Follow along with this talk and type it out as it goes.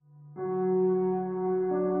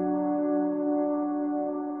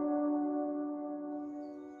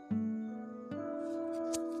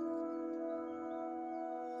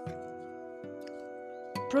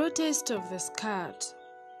Protest of the skirt.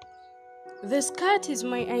 The skirt is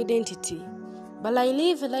my identity, but I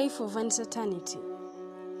live a life of uncertainty.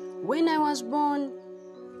 When I was born,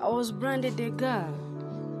 I was branded a girl,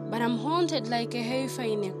 but I'm haunted like a heifer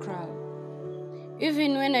in a crowd.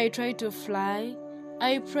 Even when I try to fly,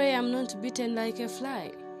 I pray I'm not bitten like a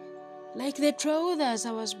fly. Like the trousers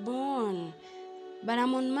I was born, but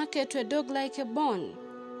I'm on market to a dog like a bone.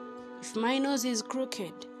 If my nose is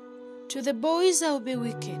crooked, to the boys I'll be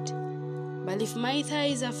wicked. But if my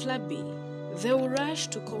thighs are flabby, they will rush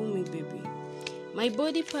to call me baby. My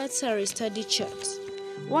body parts are a study chart,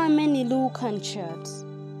 where many look and chat.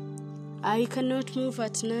 I cannot move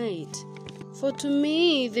at night, for to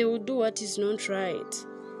me they will do what is not right.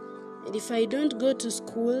 And if I don't go to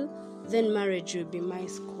school, then marriage will be my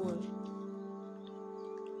school.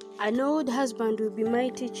 An old husband will be my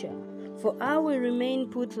teacher, for I will remain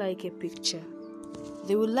put like a picture.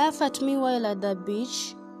 They will laugh at me while at the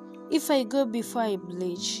beach, if I go before I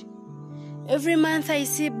bleach. Every month I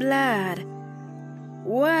see blood,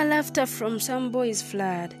 where laughter from some boys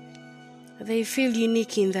flood. They feel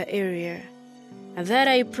unique in the area, and that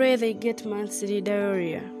I pray they get monthly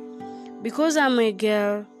diarrhea. Because I'm a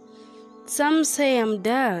girl, some say I'm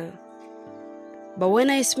dull, but when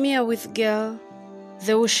I smear with girl,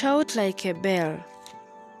 they will shout like a bell.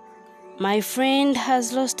 My friend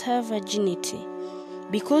has lost her virginity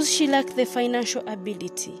because she lacked the financial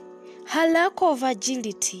ability. Her lack of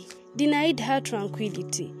agility denied her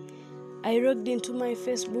tranquility. I logged into my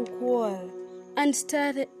Facebook wall and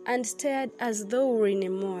stared as though we were in a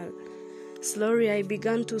mall. Slowly I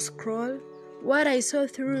began to scroll. What I saw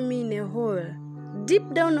threw me in a hole,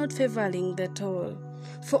 deep down not favoring the tall.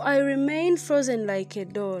 For I remained frozen like a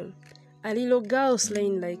doll, a little girl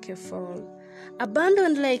slain like a fowl,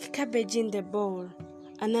 abandoned like cabbage in the bowl,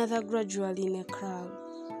 another gradually in a crowd.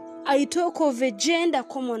 I talk of a gender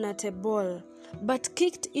common at a ball, but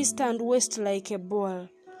kicked east and west like a ball.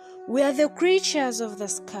 We are the creatures of the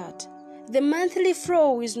skirt. The monthly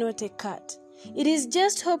flow is not a cut. It is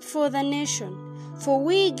just hope for the nation, for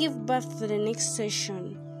we give birth to the next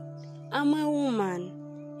session. I'm a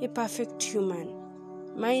woman, a perfect human.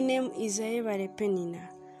 My name is Aebare Penina.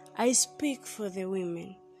 I speak for the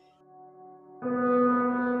women.